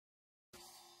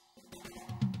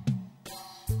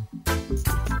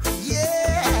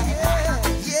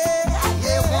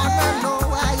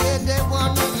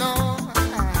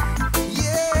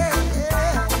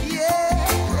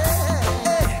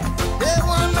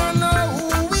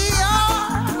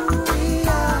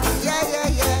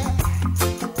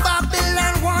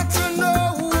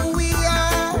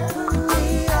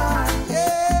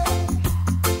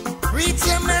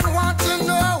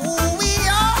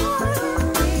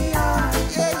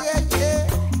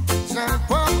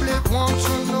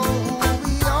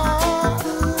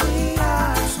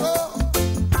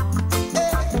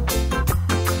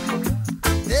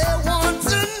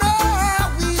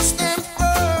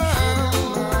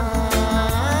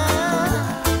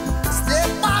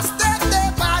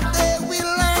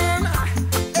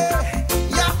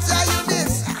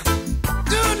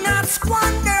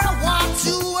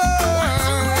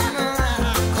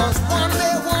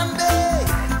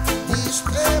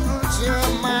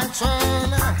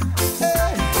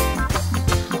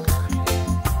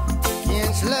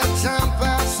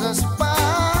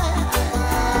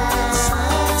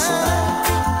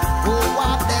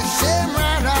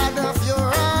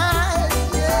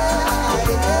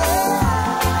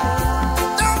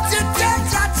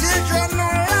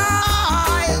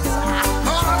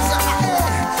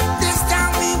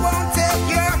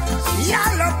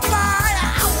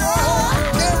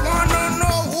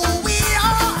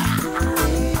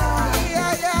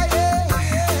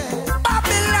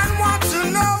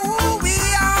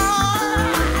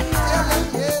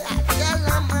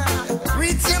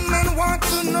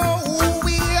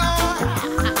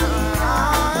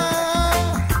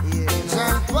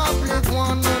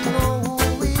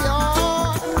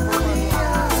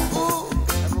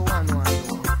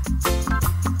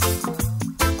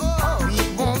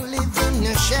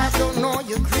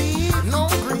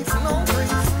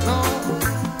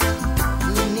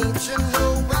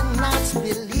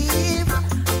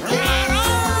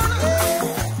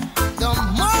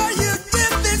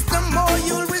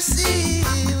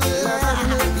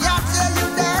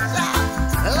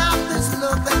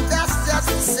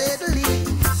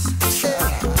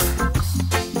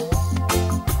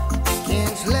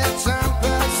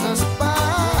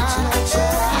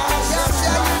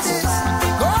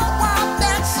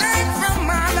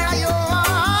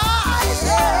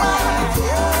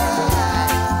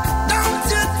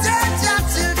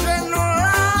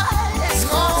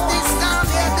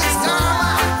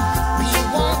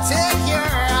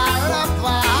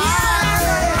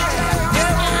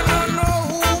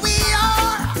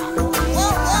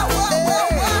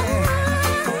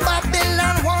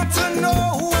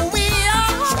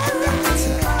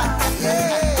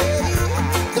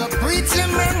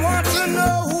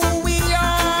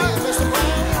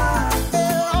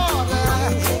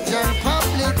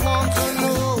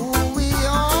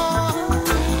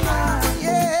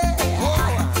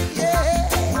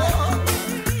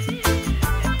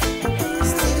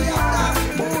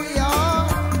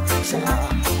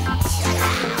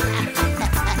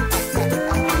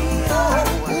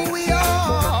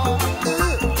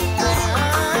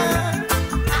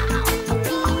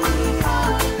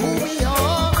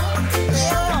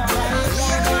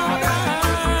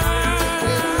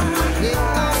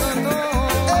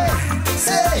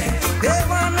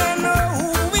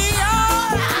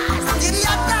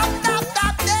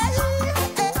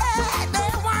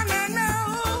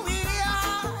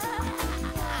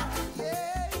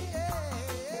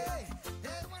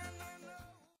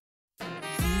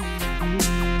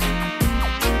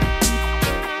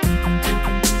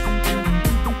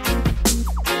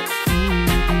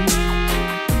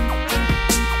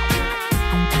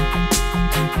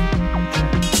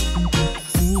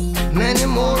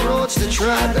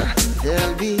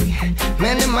There'll be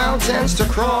many mountains to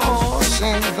cross,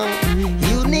 and though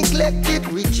you neglected,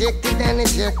 rejected and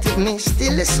ejected me,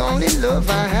 still it's only love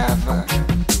I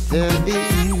have. There'll be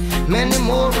many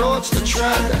more roads to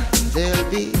tread. There'll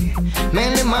be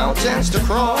many mountains to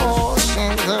cross,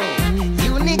 and though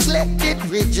you neglected,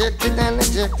 rejected and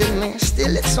ejected me,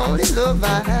 still it's only love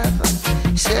I have.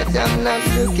 Said I'm not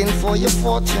looking for your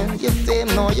fortune, your fame,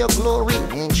 nor your glory.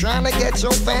 Ain't trying to get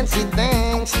your fancy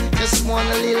things. Just want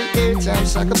a little airtime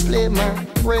so I can play mine,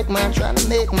 break mine, trying to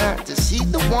make mine, to see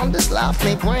the wonders life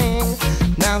may bring.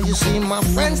 Now you see my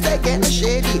friends, they getting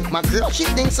shady. My girl, she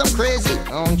thinks I'm crazy.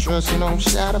 I don't trust no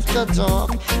shot of the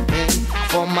dog. And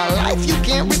for my life, you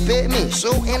can't repay me.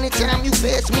 So anytime you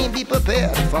face me, be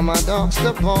prepared for my dogs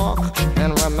to bark.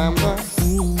 And remember,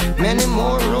 many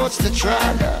more roads to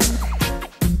tread,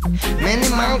 many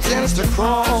mountains to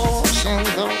cross, and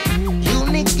though you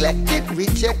neglected,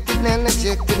 rejected and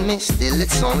ejected me. Still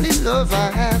it's only love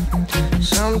I have.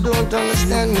 Some don't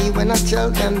understand me when I tell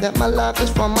them that my life is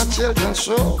for my children.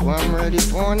 So I'm ready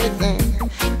for anything.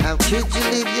 How could you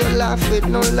live your life with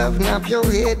no love? Nap your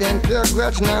head and pure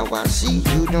grudge. Now I see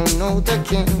you don't know the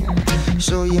king.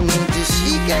 So you need to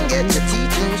seek and get the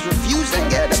teachings. Refuse and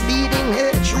get a beating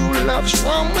head. True love's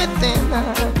from within.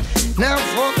 Now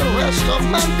for the rest of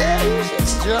my days,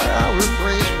 it's joy I will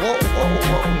praise. Whoa, whoa,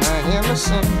 whoa, now hear me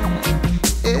sing.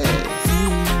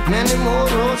 Yeah. Many more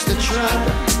roads to try.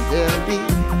 There'll be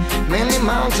many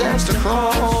mountains to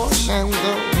cross. And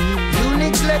though you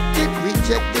neglected,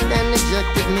 rejected and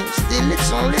ejected me, still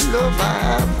it's only love I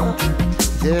have.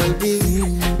 There'll be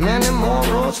many more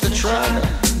roads to try.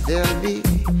 There'll be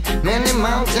many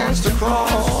mountains to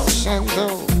cross. And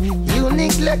though you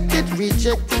neglected,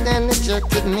 rejected and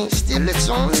ejected me, still it's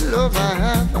only love I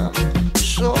have.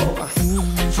 So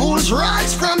fools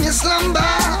rise from your slumber.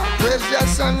 Praise your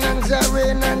sun and your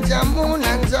rain and your moon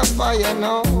and your fire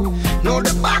now. No,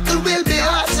 the battle will be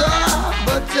harder,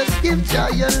 but just give Jah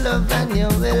your love and you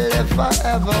will live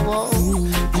forever. Whoa.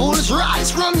 Fools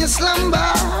rise from your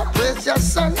slumber. Praise your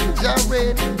sun, your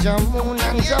rain, your moon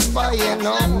and your fire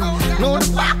now. No,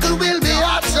 the battle will be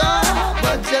harder,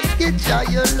 but just give Jah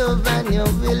your love and you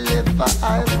will live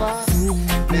forever.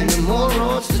 Many more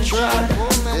roads to try.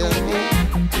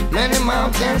 Many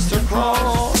mountains to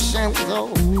cross. And though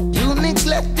you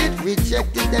neglected,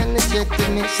 rejected and ejected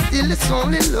me, still it's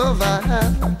only love I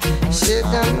have. Said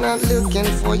I'm not looking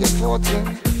for your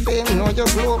fortune, fame nor your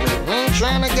glory. Ain't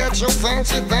trying to get your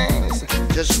fancy things.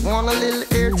 Just want a little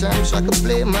airtime so I can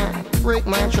play mine, break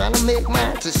mine, trying to make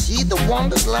mine, to see the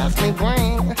wonders life may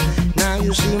bring. Now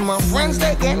you see my friends,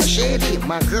 they getting shady.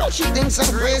 My girl, she thinks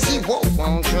I'm crazy. Whoa, I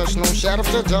don't trust no shadow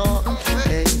of the dark.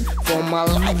 Hey, for my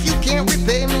life you can't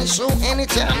repay me, so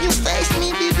anytime you face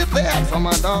me, be prepared for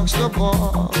my dogs to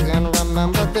bark. And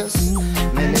remember this,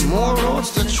 many more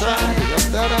roads to try,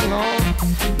 you better know.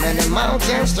 Many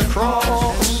mountains to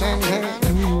cross. And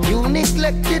you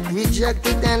neglected,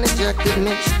 rejected and ejected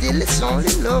me, still it's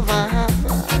only love I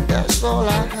have. That's all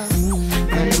I have.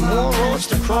 Many more roads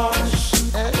to cross.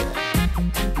 Hey.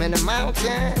 Many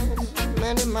mountains,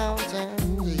 many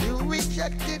mountains. You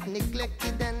rejected,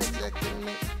 neglected and ejected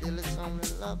me, still it's only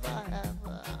love I have.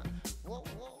 Whoa,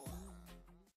 whoa.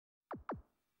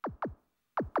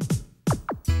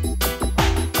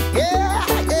 Yeah,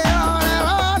 yeah,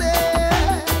 all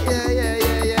that, yeah, yeah,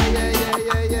 yeah, yeah, yeah,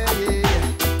 yeah, yeah,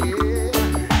 yeah,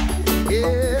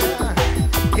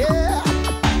 yeah, yeah.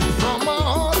 From my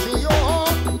heart to your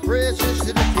heart, praises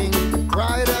to the King.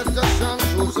 Bright as the sun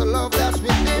shows the love that's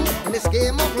within. In this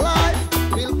game of life,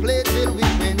 we'll play till we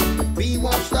win. We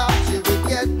won't stop till we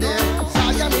get there.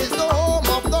 Zion is the home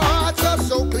of the hearts,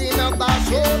 so clean up our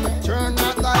soul. Turn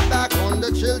not thy back on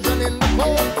the children in the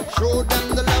cold. Show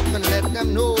them the love and let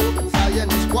them know Zion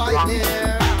is quite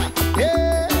near.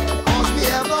 Yeah, cause we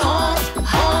have a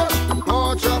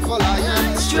heart of a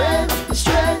lion.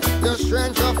 Strength, the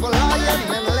strength of a lion.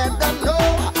 And let them know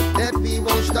that we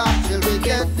won't stop till we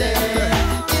get there.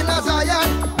 In a Zion,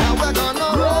 now we're gonna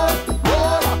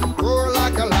roar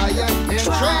like a lion. And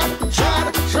try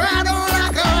on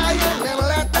like a lion. And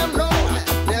let them know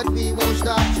that we won't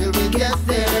stop till we get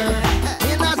there.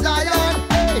 In a Zion,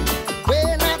 hey,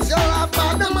 we're not so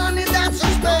about the money that's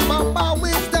in store, but about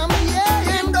wisdom,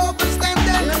 yeah, and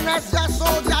overstanding. And as our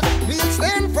soldiers, we'll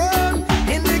stand firm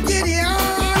in the Gideon,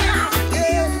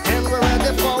 yeah, and we're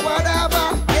ready for whatever,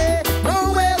 yeah.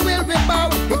 Nowhere will we bow.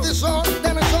 If it's on,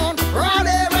 then it's on.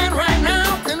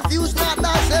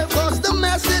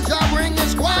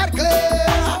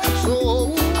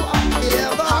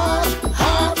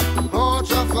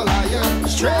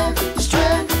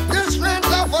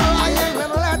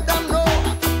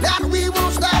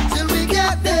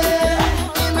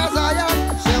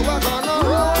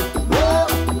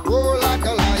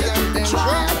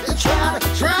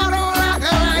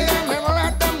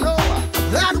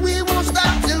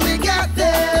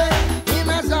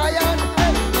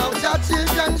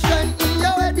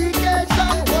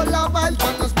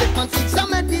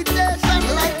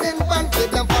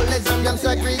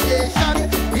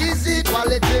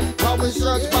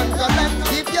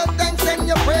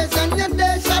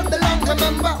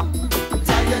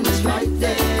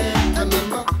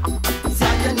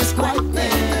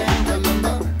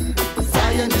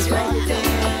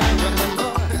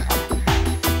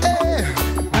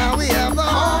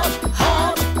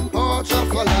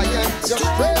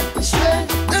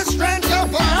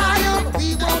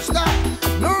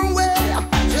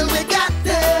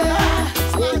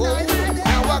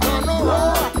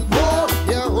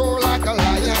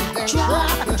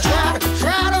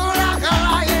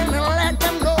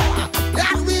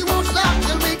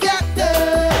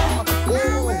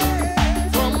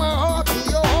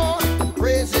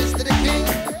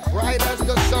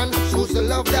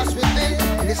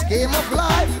 game of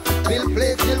life. We'll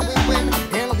play till we win,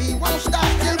 and we won't stop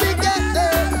till we get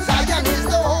there. Zion is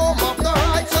the home of the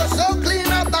righteous, so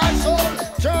clean up thy soul.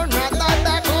 Turn not thy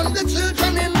back on the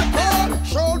children in the cold.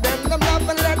 Show them the love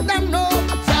and let them know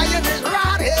Zion is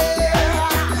right here.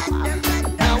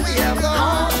 Now we have the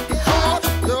heart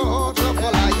of a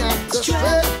lion, the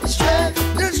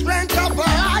strength of a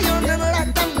lion, and let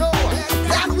them know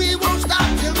that we won't stop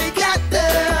till we get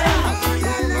there.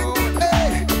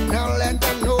 Now let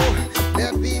them know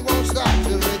that we won't stop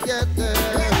till we get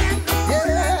there.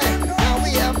 Yeah, now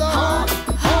we have the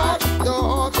heart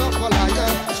of a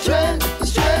lion, the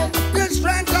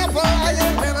strength of a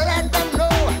lion, and let them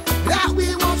know that we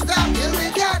won't stop till we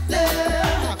get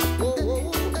there.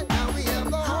 Now we have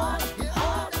the heart of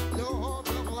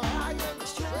a lion, the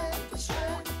strength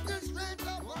of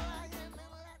a lion, and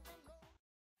let them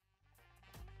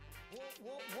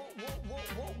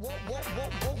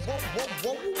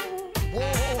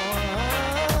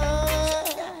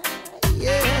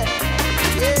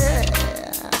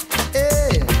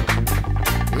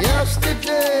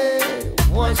Yesterday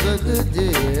was a good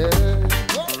day,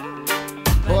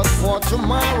 but for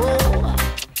tomorrow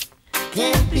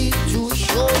can't be too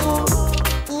sure.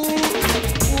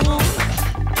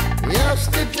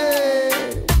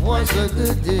 Yesterday was a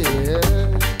good day,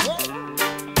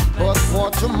 but for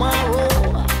tomorrow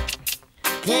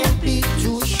can't be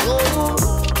too sure.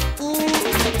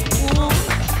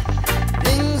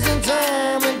 Things in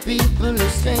time and people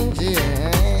are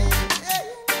changing.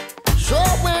 So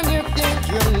when you think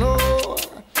you know,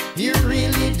 you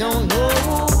really don't know.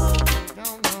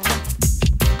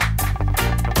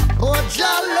 But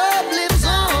your love lives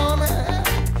on.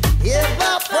 If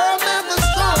our firm ever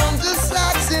strong, just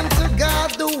ask him to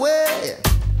guide the way.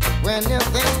 When you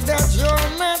think that you're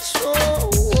not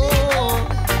sure,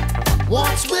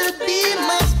 what will be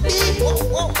must be.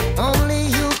 Only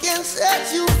you can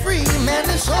set you free.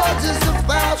 Many soldiers have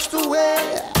passed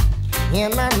away,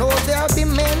 and I know there'll be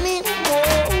many more.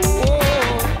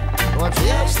 But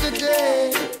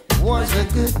yesterday was a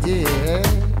good day,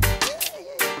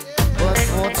 but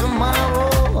for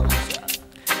tomorrow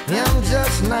I'm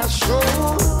just not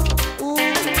sure.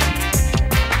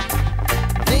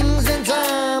 Things in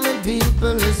time and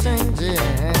people are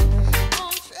changing.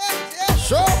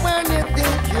 So when you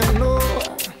think you know,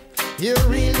 you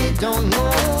really don't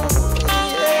know.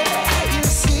 Yeah, you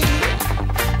see,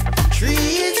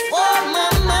 trees for my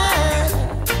mind,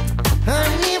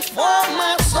 honey for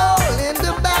my soul. In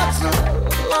the battle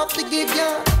of the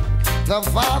Gideon, the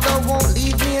Father won't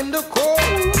leave me in the cold,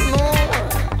 no.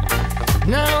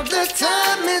 Now the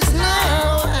time is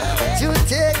now to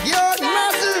take your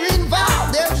Nazarene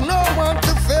vow. There's no one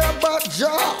to fear but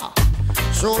Jah,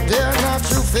 so dare not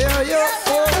to fear your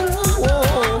foe.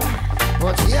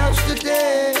 But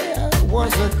yesterday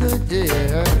was a good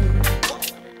day,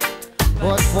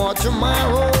 but for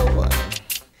tomorrow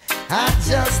I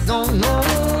just don't know.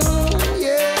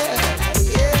 Yeah,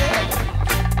 yeah.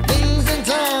 Things in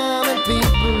time and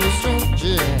people are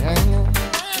changing.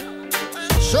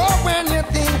 So when you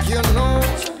think you know,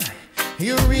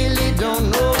 you really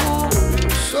don't know.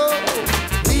 So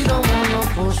we don't wanna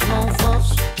push no fuss,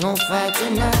 no fight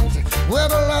tonight. Where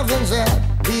the loving's at,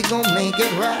 we gon' make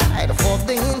it right. For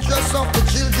the interest of the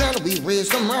children, we raise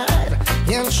them right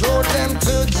and show them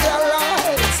to the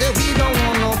light. Say we don't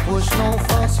wanna push no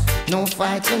fuss, no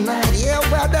fight tonight. Yeah,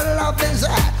 where the loving's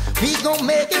at, we gon'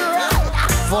 make it right.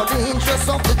 For the interest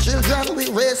of the children, we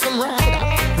raise them right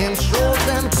and show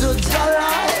them to the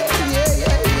light. Yeah,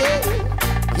 yeah, yeah.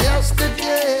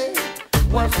 Yesterday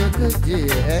was a good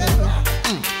day,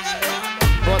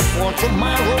 but for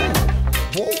tomorrow,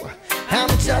 whoa, I'm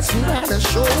just not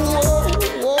sure.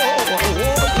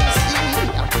 You see,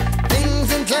 things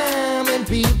in time and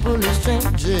people is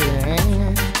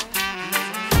changing.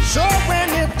 So when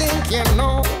you think you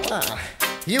know,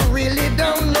 you really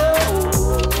don't know.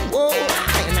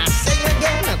 And I say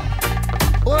again,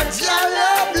 but your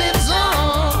love lives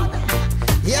on.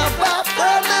 Yeah, Papa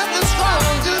never strong,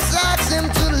 just ask him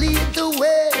to lead the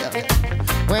way.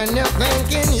 When you're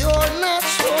thinking you're not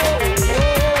sure,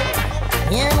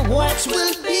 and what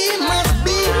will be must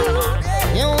be.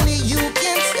 Only you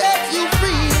can set you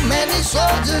free. Many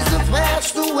soldiers have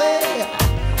passed away,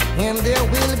 and there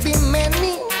will be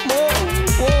many more.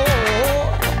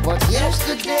 But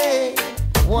yesterday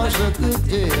was a good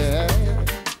day,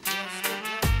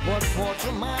 but for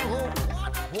tomorrow,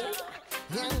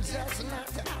 I'm just not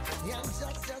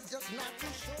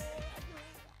too sure.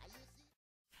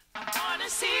 I wanna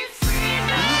see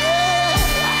freedom.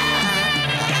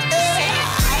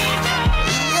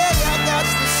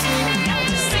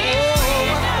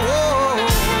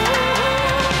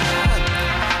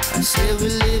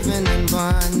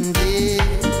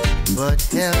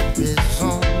 help is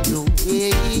on the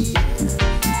way.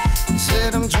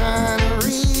 Said I'm trying to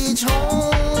reach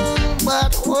home,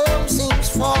 but home seems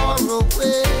far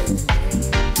away.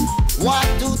 Why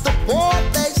do the poor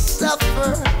they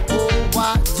suffer? Oh,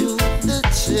 why do the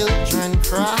children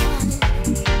cry?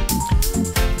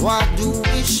 Why do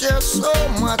we share so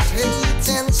much hate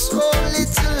and so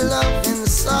little love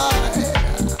inside?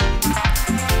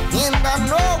 And I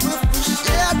know if we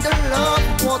share the love,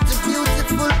 what a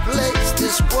beautiful place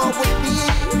this world would be.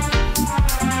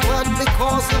 But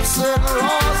because of certain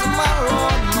laws, my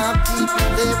Lord, my people,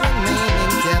 they remain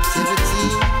in captivity.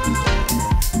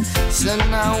 So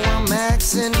now I'm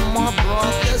asking my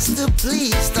brothers to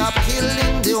please stop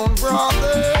killing their own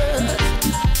brothers.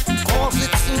 Cause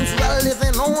it seems we're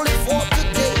living only for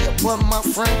today. But my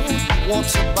friend,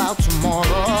 what's about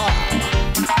tomorrow?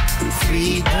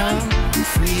 Freedom,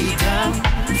 freedom,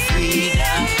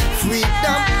 freedom.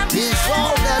 Freedom is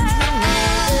all that we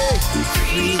need.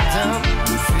 Freedom,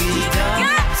 freedom,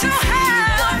 Got to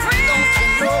have freedom. Don't you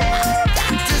know?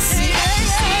 Got to see it.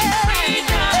 Hey,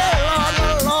 Lord,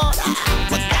 oh Lord,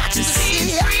 we got to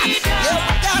see it. Yeah,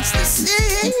 we got to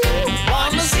see it.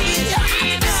 Wanna see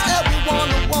it. Said we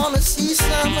wanna see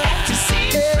some.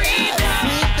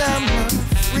 Freedom,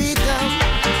 freedom.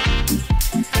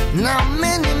 Now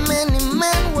many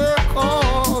men were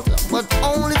called, but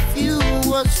only few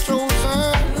were chosen.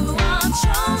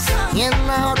 And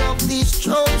out of these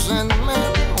chosen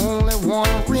men, only one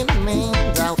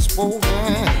remained outspoken.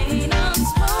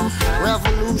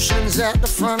 Revolution's at the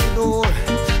front door,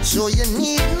 so you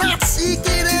need not seek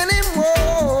it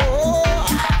anymore.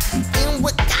 And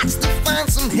we got to find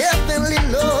some heavenly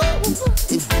love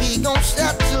if we gon'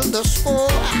 settle the score.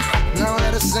 Now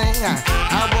let us sing.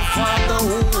 Our Father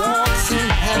who walks in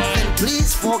heaven,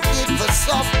 please forgive us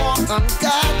of our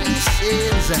ungodly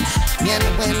sins. And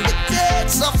when the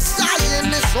gates of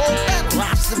Zion is open,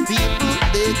 watch the people,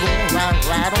 they go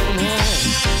right on in.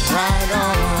 Right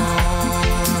on,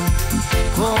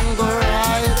 Congo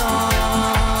right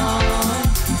on,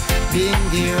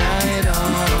 Bingy right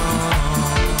on,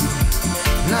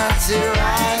 Nazi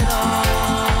right on,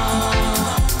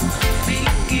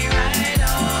 Bingy right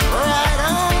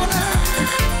on,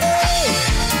 hey,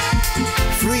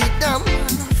 freedom,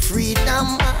 freedom,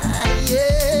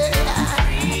 yeah.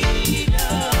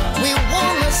 We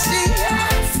wanna see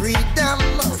freedom,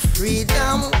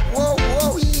 freedom, whoa,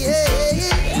 whoa, yeah.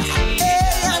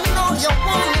 Hey, I know you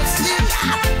wanna see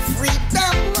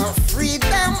freedom,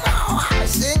 freedom, oh,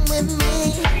 sing with me.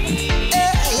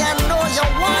 Hey, I know you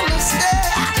wanna say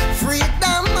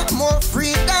freedom, more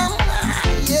freedom,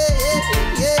 yeah,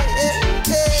 yeah,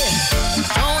 yeah.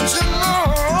 Don't you know?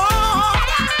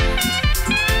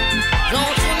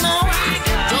 Don't you know?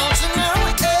 Don't you know?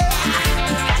 Yeah.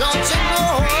 Don't you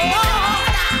know? Yeah,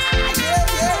 yeah,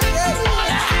 yeah, yeah.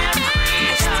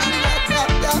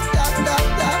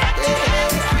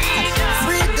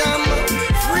 Freedom,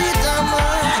 freedom,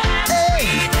 hey,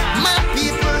 my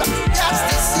people got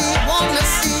to see, wanna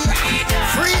see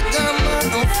freedom,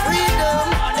 freedom,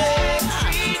 hey.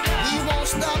 We won't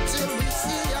stop till we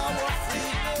see our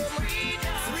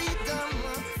freedom, freedom,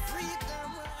 freedom.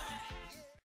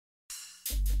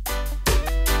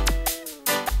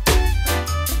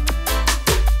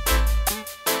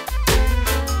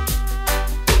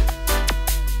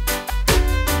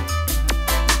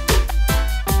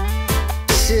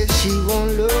 Said she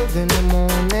want love in the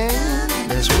morning.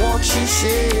 That's what she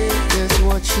said. That's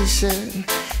what she said.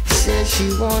 Said she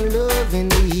want love in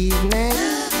the evening.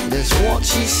 That's what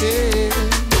she said.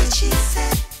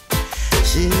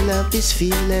 She love this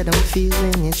feel that I'm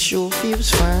feeling. It sure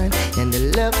feels fine. And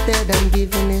the love that I'm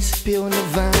giving is pure and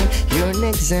divine. You're an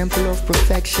example of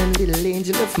perfection, little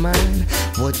angel of mine.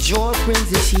 What joy brings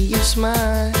to see you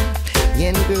smile.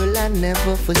 And girl, I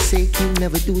never forsake you,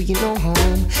 never do you no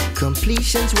harm.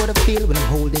 Completion's what I feel when I'm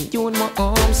holding you in my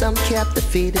arms. I'm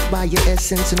captivated by your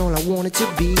essence, and all I want it to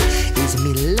be is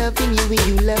me loving you and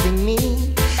you loving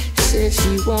me. Said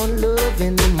she want love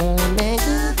in the morning.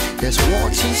 That's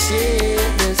what she said,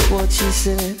 that's what she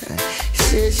said.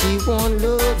 Said she want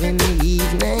love in the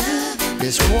evening.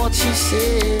 That's what she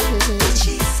said.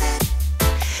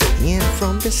 And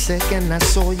from the second I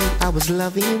saw you, I was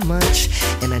loving you much.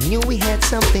 And I knew we had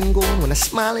something going when I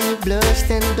smiled and you blushed.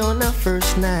 And on our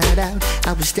first night out,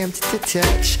 I was tempted to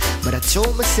touch, but I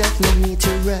told myself no need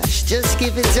to rush. Just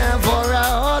give it time for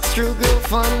our hearts to grow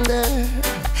fonder,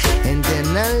 and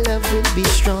then our love will be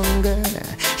stronger.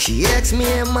 She asked me,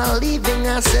 am I leaving?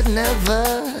 I said never.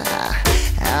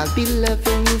 I'll be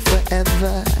loving you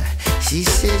forever. She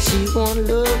said she want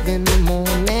love in the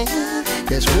morning.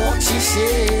 That's what she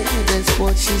said, that's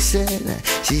what she said.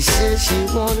 She said she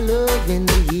want love in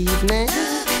the evening.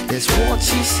 That's what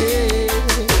she said.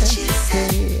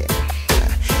 Hey.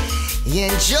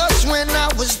 And just when I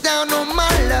was down on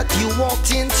my luck, you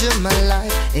walked into my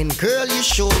life. And girl, you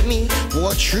showed me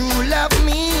what true love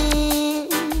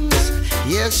means.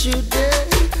 Yes, you did.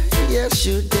 Yes,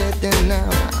 you did. And now,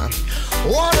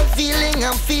 what a feeling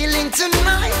I'm feeling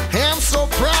tonight. I'm so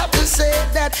proud to say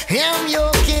that I'm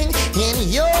your king and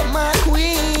you're my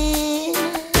queen.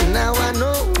 Now I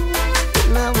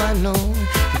know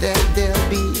that there'll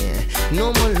be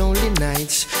no more lonely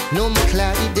nights, no more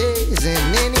cloudy days.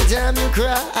 And anytime you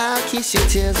cry, I'll kiss your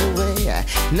tears away. I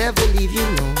never leave you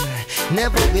alone,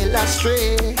 never will I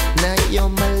stray. Now you're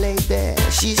my lady.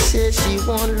 She said she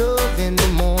want love in the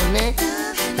morning.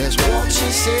 That's what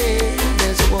she said,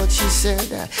 that's what she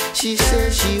said. She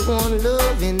said she want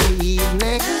love in the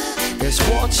evening. That's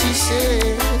what she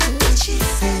said.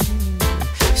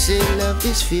 Say love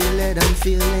this feel that I'm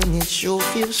feeling, it sure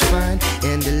feels fine.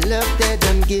 And the love that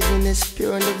I'm giving is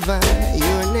pure and divine.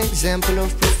 You're an example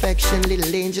of perfection,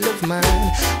 little angel of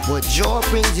mine. What joy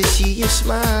brings is see you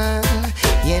smile.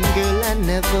 And girl, I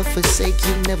never forsake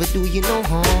you, never do you no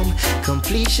harm.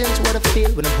 Completion's what I feel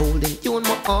when I'm holding you in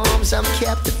my arms. I'm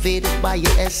captivated by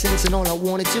your essence, and all I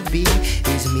wanted to be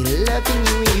is me loving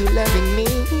you and you loving me.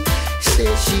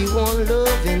 Said she want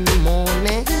love in the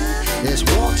morning. That's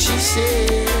what she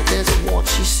said, that's what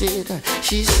she said.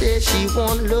 She said she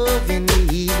want love in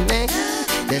the evening.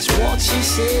 That's what she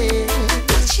said.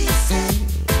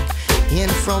 And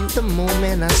from the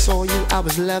moment I saw you, I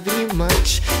was loving you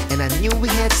much. And I knew we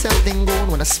had something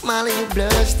going when I smiled and you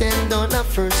blushed. And on our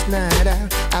first night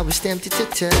out, I was tempted to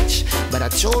touch, but I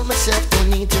told myself no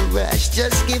need to rush.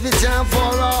 Just give it time for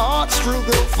our hearts to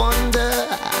grow fonder.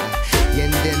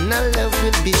 And then our love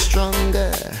will be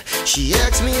stronger. She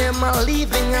asked me, am I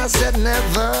leaving? I said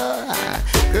never.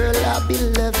 Girl, I'll be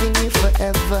loving you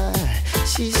forever.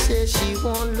 She said she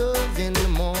want love in the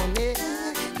morning.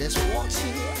 That's what she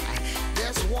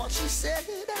said.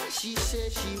 She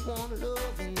said she want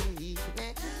love in the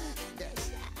evening.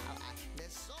 That's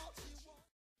all she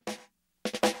want.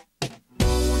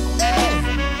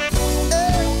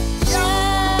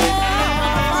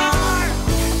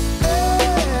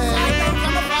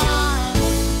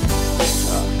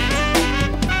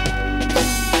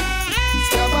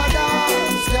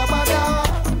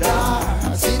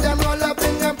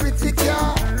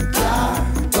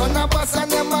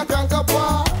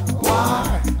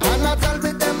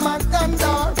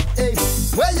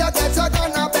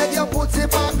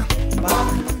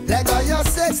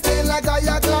 Stay like a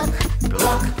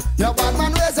Glock. Your bad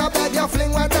man raise a beg, you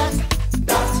fling with that.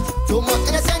 Too much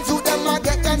innocence to them, I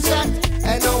get them shot.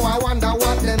 And now I wonder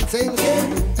what them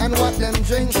thinking and what them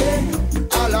drinking.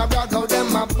 All I brag out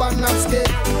them a bun of skin.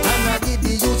 And I did the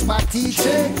youth bad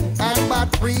teaching and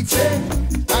bad preaching.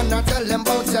 And I tell them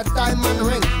about your diamond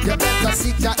ring. You better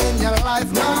seek her in your life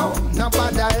now.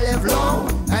 Nobody live long.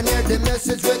 And hear the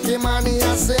message with Kymanie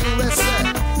I sing. We say,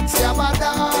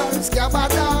 Scabada,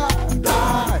 Scabada.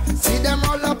 See them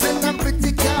roll up in them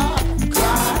pretty car.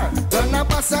 Run a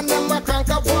bus and them a crank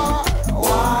a war.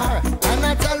 And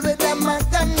I tell with them a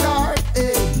gun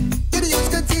get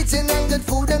used to teaching and good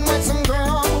food and want some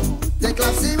grow. Take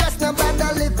life serious, no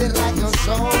matter live it like no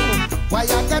show. Why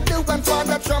I got do when for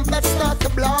the trumpet start to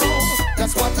blow?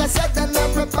 That's what I said and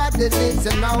everybody needs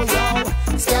to know, yo.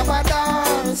 Scabada,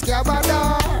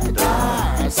 Scabada.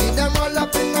 See them roll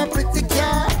up in them pretty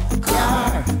car.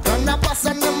 Run a bus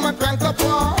and them a crank up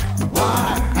war.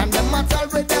 And them a tell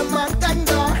with them a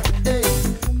thunder.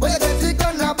 Where if you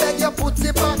gonna beg you put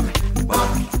it back.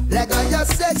 Leg on your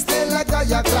 16, leg on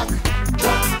your clock.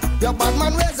 Your bad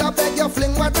man raise a beg you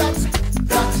fling with that.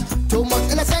 Too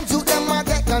much innocent to them a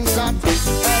get gunshot.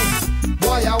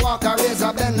 Boy I walk a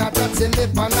razor bend a touch him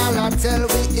lip and all I tell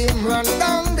we him run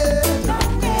down there.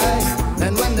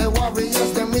 And when the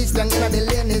warriors them reach down in the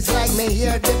lane, it's like me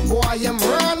hear the boy him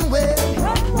run with.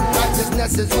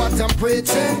 Righteousness is what I'm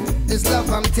preaching, this love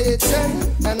I'm teaching,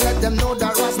 and let them know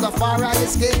that Rastafari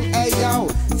is king. Hey yo,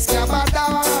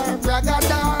 Scabada,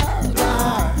 Bragada.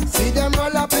 See them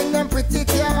roll up in them pretty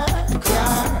car.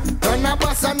 Run a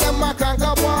bus and them a crank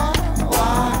a war.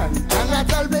 And I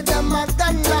tell with them a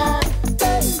thunder.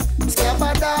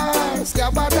 Scabada,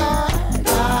 Scabada.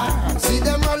 See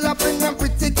them roll up in them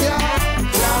pretty car.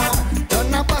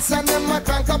 Run a bus and them a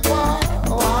crank a war.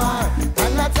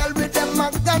 And I tell with them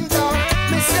a thunder.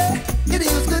 Me say, get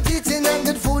used to teaching and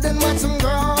good food and want some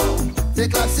grow.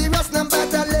 Take life serious, no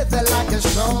better live it like a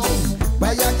show.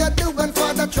 Where you got do when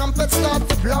for the trumpet start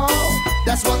to blow.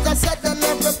 That's what I said and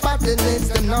everybody needs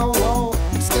to know.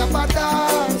 Scabada.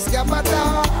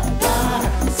 da, da.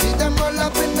 See them roll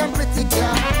up in them pretty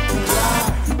car.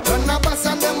 Turn a bus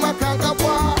and them a conquer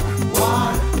war.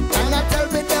 And I tell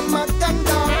me them a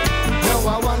thunder. Now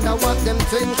I wonder what them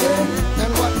thinking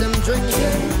and what them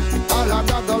drinking. All I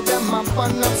goggle them a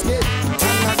fun of skit.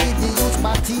 And I give the youth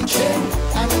bad teaching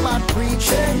and bad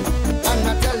preaching. And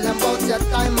I tell them about your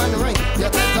time and ring. You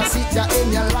better sit ya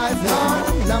in your life now.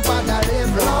 Nobody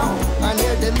live long. And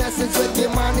hear the message with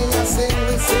your money and sing,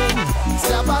 we sing.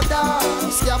 Scabada,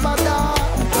 scabada.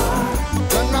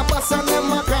 Turn a bus and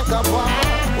them a crack a bar.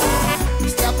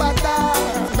 Scabada,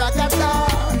 bragada.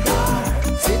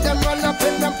 See them roll up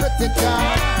in them pretty car.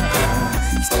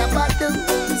 Scabada,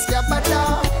 scabada.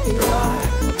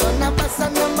 Turn a bus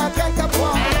and them a crack a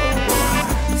bar.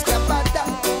 Scabada,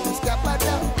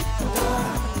 scabada.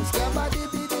 Scabadi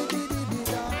di di di di di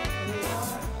da.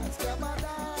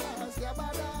 Scabada,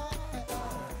 scabada.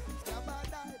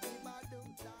 Scabada di ba do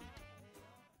da.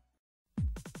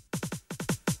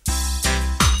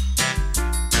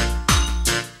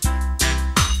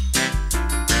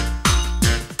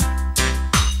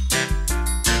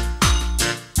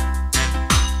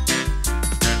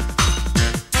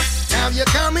 Now you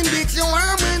come and beat your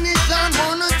ammunition,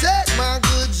 wanna take my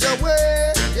goods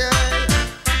away, yeah.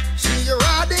 See you're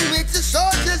riding with the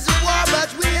soldiers of war,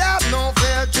 but we have no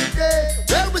fear today.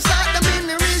 Well, we start them in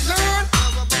the region,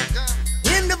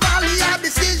 in the valley of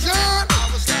decision,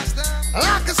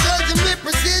 like a surgeon with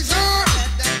precision.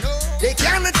 They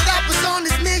cannot stop us on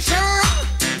this mission,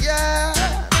 yeah.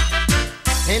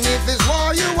 And if it's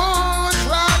war you want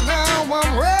right now,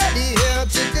 I'm ready here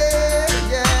today,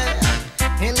 yeah.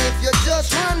 And if you're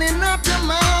just running up your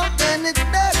mouth, then it's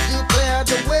best you clear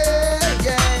the way,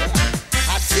 yeah.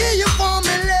 I see you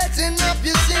formulating up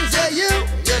your sins, yeah,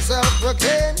 you're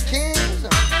self-proclaimed kings.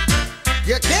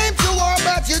 You came to war,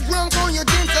 but you're drunk on your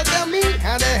gin, so tell me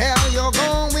how the hell you're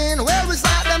going. Well, we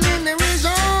start them in the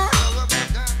region,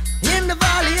 in the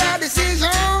valley of decision,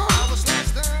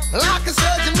 like a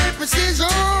surgeon with precision.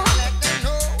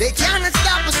 They cannot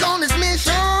stop us on this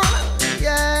mission,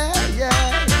 yeah,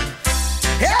 yeah.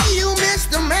 Hey, you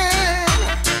Mr. Man,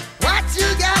 what you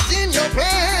got in your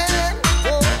plan?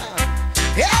 Oh.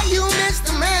 Hey, you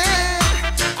Mr. Man,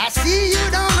 I see you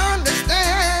don't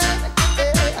understand.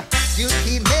 Yeah. You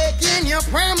keep making your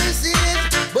promises,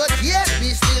 but yet we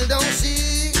still don't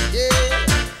see.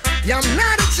 Yeah. I'm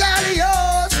not a Charlie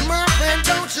horse, my friend,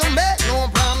 don't you make no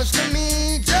promise to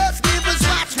me. Just give us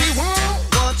what we want,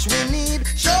 what we need.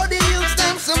 Show the youth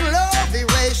them some love,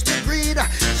 erase the greed.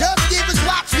 Just give us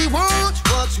what we want,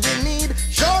 what we need.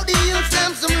 Show the youth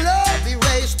them some love,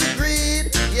 erase the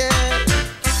greed, yeah.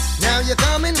 Now you're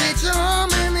coming with your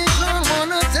ammunition,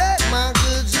 wanna take my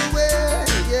goods away,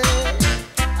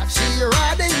 yeah. I see you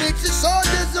riding with your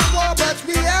soldiers of war, but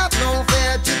we have no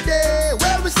fear today.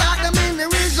 Well, we start them in the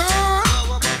region,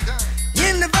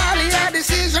 in the valley of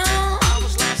decision,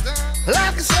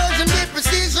 like a surgeon with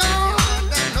precision.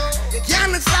 They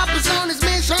cannot stop us on this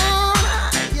mission,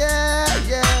 yeah,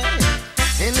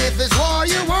 yeah. And if it's war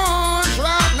you want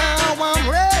right now, I'm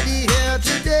ready here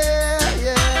today,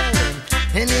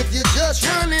 yeah. And if you're just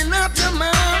running up your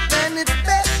mouth, then it's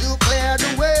best you clear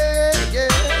the way, yeah.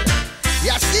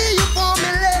 Yeah, I see you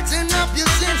formulating up your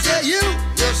sins, yeah,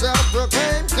 you're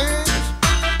self-proclaimed kings.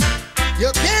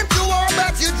 You came to war,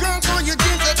 but you're drunk on your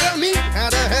gin, so tell me how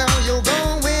the hell you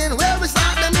going. Well, we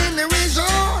start them in the region,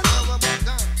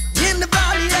 in the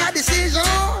valley of decision,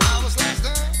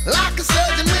 like a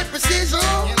surgeon with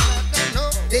precision.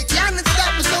 They cannot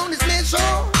stop us on this mission,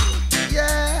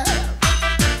 yeah.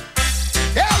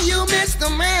 Hey, you Mr.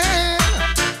 Man,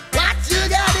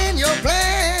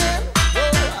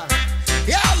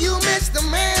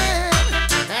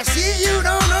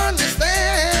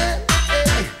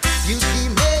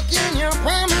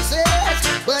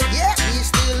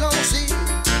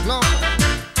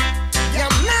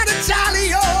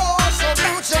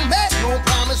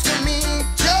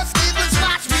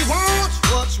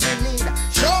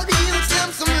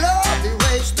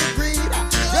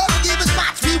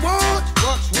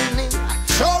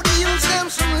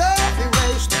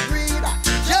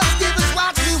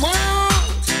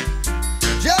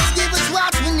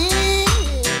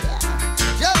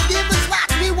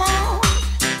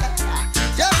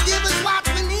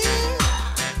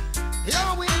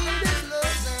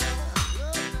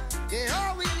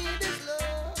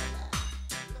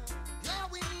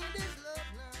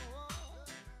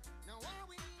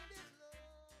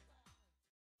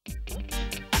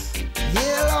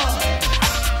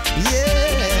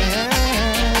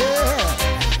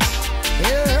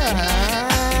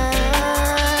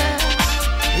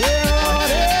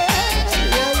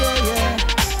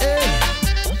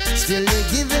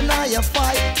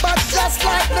 just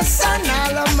like the sun,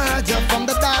 I'll emerge from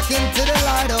the dark into the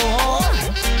light. Oh,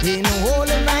 in a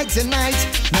holy night tonight,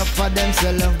 not for them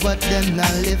to love, but them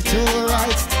not live too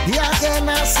right. Yeah, again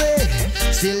I say,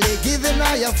 still they giving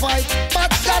all your fight,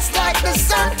 but just like the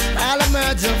sun, I'll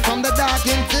emerge from the dark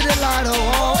into the light.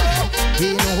 Oh,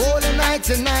 in a holy night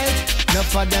tonight, not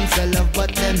for them to love,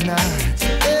 but them not.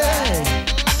 Yeah.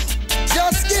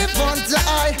 Just give unto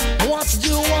I, what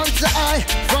you want to I.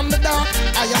 From the dark,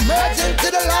 I emerge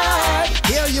into the light.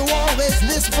 Hear you always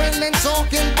whispering and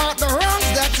talking about the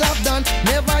wrongs that I've done.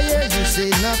 Never hear you say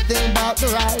nothing about the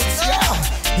rights. Yeah.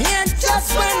 And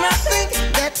just when I think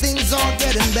that things are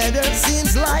getting better,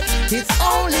 seems like it's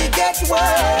only gets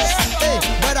worse. Hey,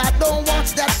 but I don't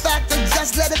watch that factor,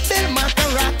 just let it build my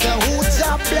character. Who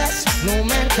job bless, no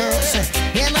man curse.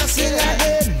 And I sing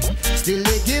again, still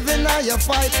they giving all your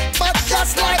fight, but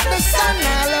just like the sun,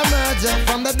 I'll emerge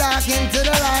from the dark into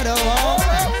the light. Oh,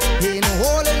 in a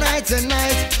holy night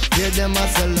tonight, hear them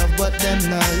as a love, but them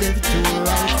not live too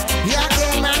right. Yeah,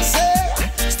 again I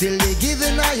say, still they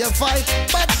giving all your fight,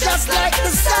 but just like the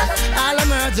sun, I'll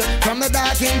emerge from the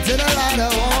dark into the light.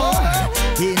 Oh,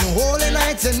 in a holy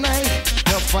night tonight,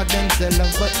 not for them to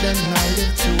love, but them not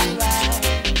live too right.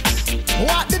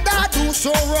 What did I do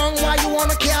so wrong? Why you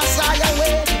wanna cast I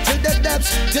away to the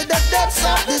depths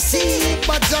of the sea?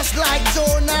 But just like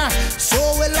Jonah, so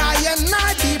will I and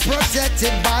I be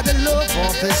protected by the love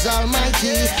of His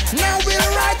Almighty. Now we'll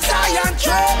ride Zion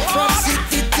trail from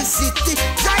city to city,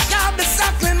 like how the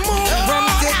suckling move from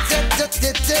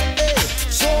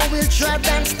so we'll tread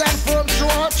and stand firm through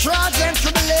all trials and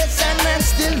tribulation and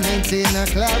still maintain a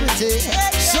clarity.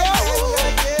 So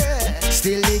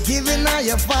still they giving all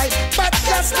your fight, but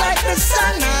just like the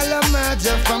sun, I'll emerge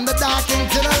from the dark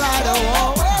into the light.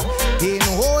 Oh, in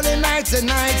holy night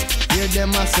tonight, hear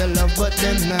them as a love, but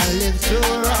them not live too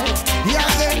right. Yeah,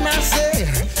 again I say,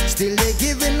 still they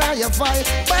giving all your fight,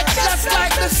 but just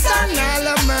like the sun,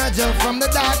 I'll emerge from the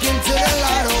dark into the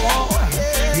light. Oh,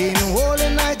 in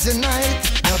holy night tonight,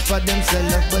 not for them to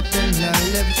love, but them not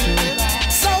live too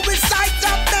right. So we sight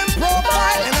up them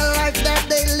profile and a life that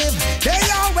they live. They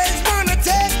always wanna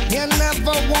take, he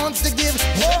never wants to give.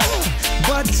 Oh,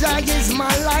 but Jah is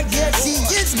my light, yes, He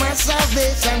is my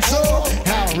salvation. So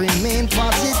I'll remain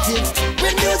positive.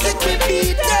 With music we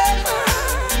beat them,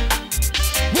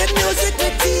 with music we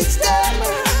teach them.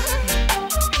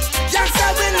 Just so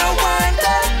we no want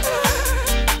them,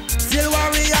 still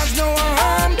warriors no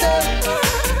harm them.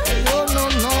 Oh no,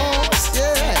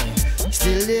 yeah.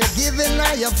 Still they're giving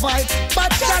all your fight,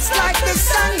 but just like the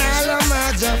sun, I'll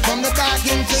emerge from the dark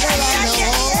into the light.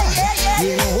 Oh,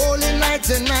 in a holy night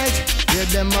tonight, hear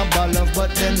them about love,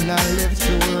 but them not live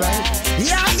too right.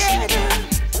 Yeah, again,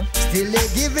 still they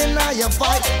giving all your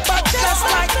fight, but just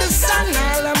like the sun,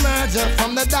 I'll emerge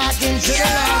from the dark into the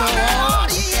light. Oh,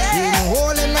 in a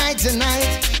holy night tonight,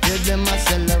 hear them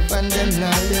as a love, and them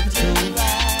not live too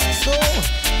right. So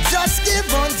just give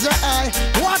unto I,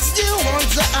 what you want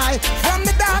to I. From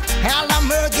the dark, I'll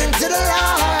emerge into the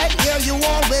light. Hear you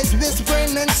always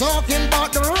whispering and talking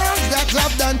about the wrongs that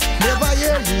I've done. Never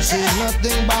hear you say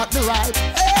nothing about the right.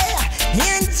 Hey,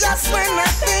 and just when I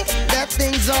think that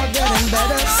things are getting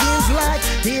better, seems like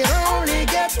it only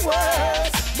gets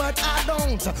worse. But I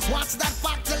don't watch that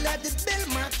fact to let it build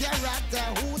my character.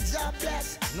 Who's your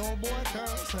bless? No boy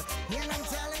curse. And I'm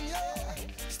telling you,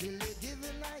 still they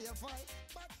giving all your fight.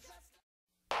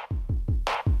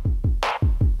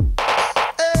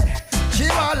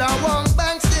 Chiwala wong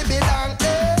bang stibi dang,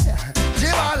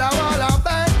 Chiwala wala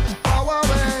bang, power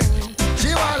bang.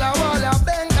 Chiwala wala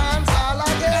bang dance all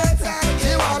again.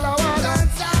 Chiwala wala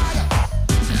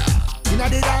inna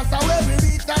the dance where we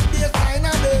reach that baseline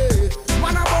a day.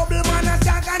 Man a bubble, man a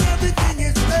jack and everything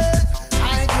is great.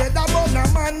 I ain't get about no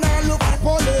man now look the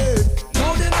police.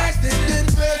 Now the night they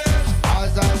didn't face.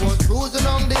 As I was cruising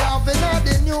on the off in the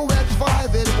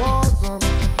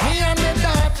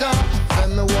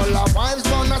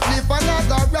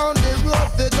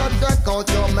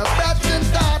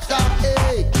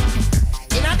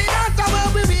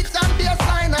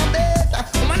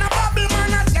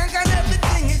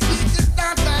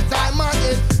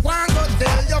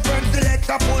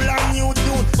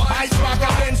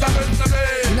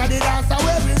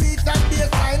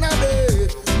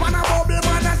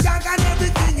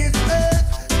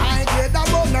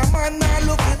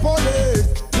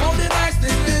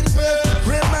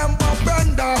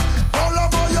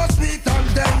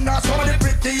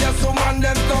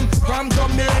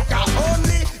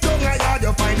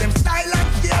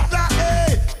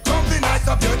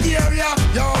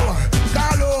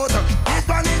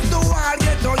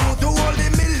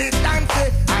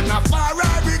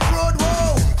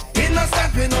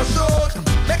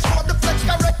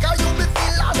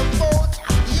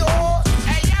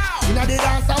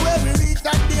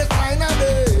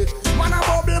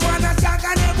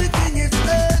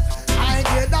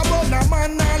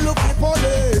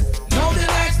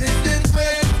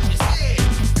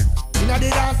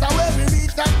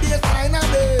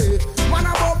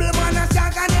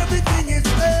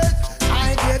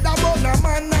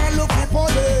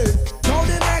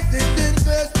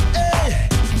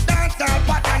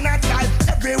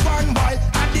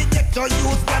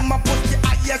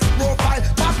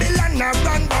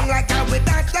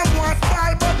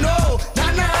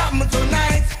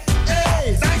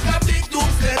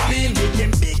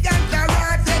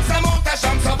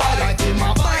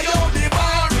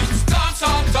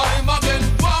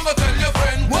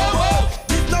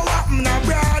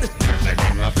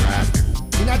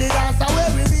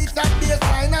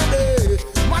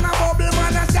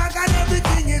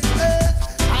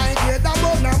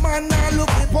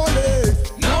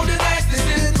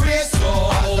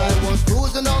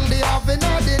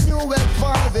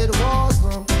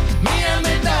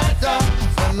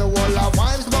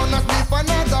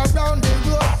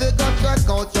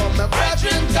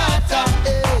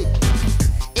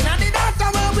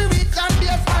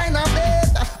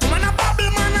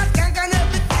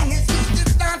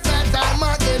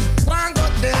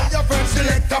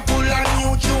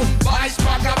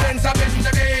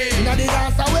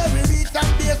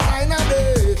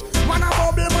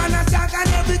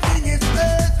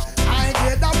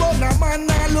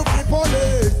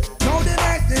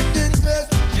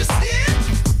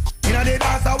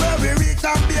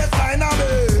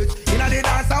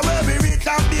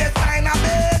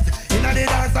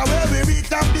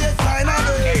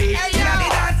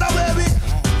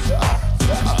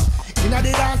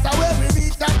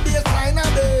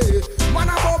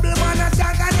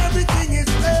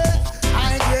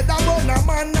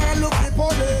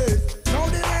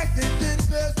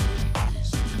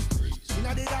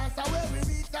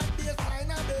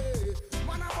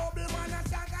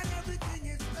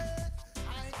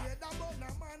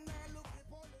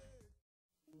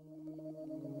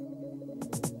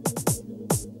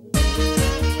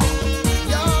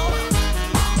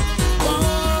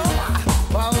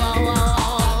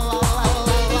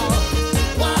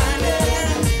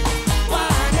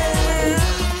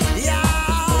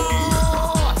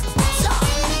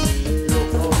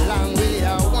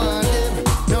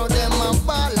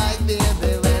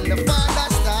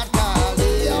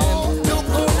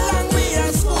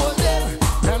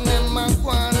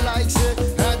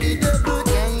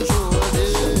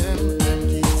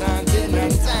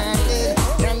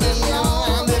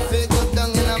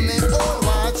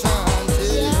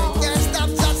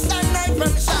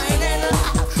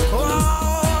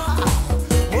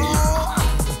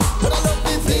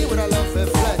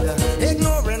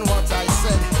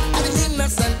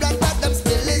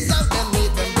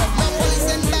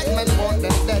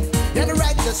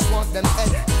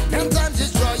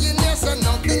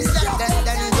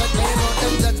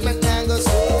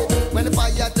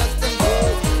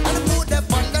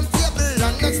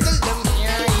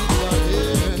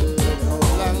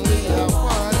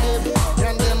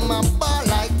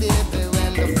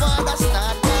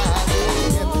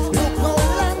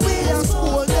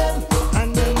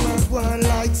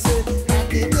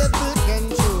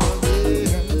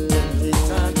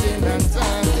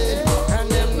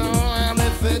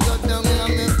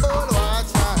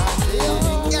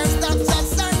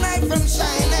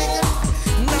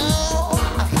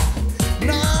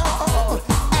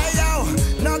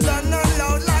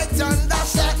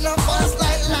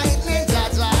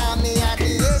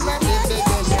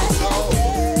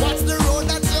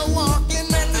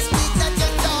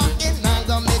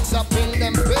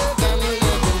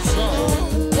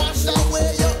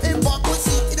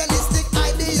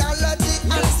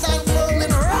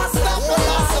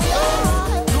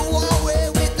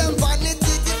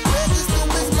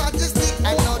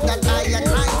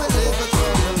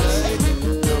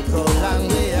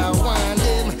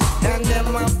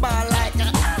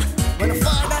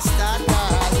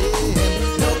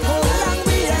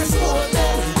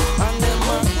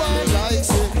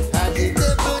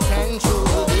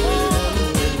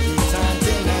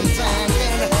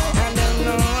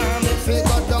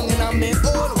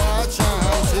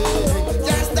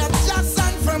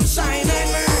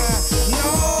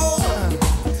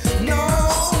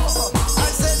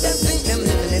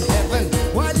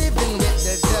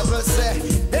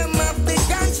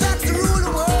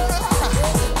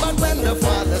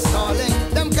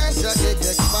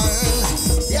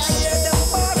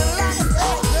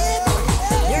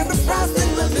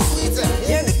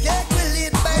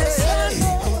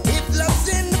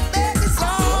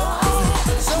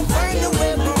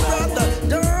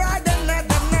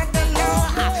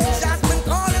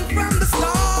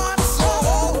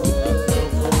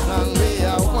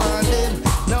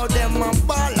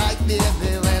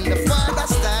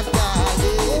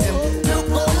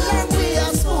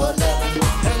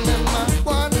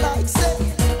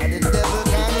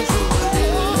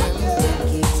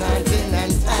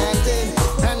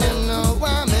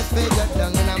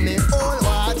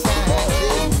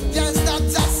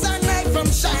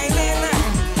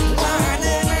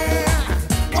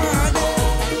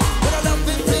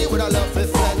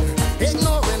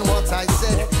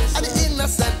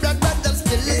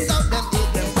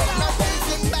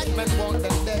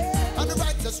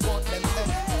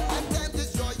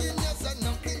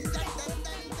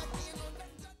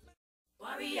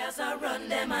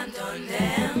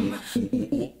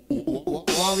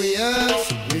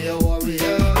Warriors, we are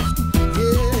warriors.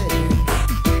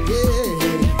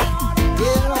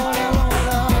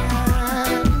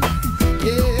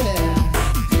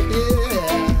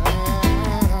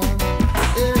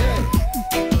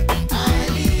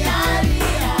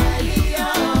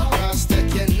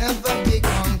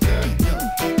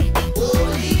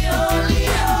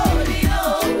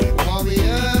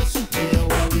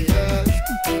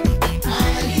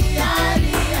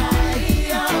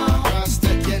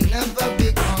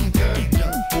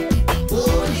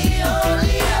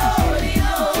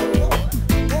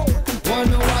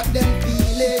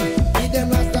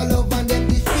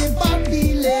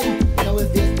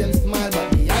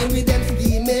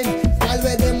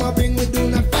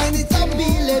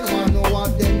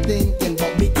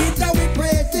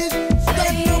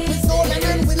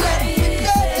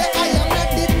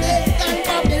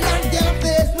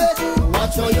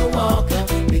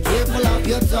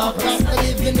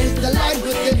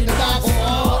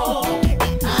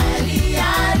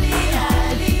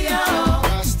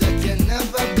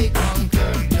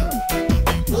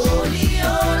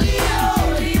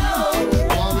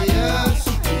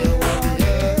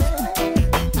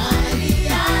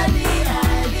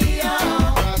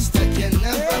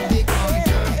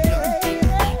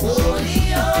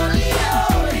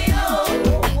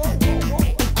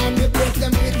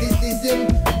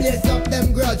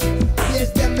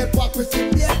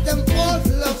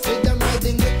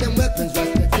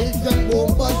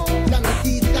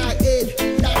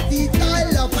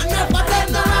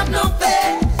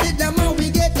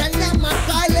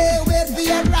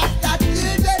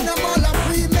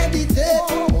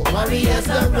 Warriors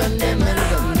are run them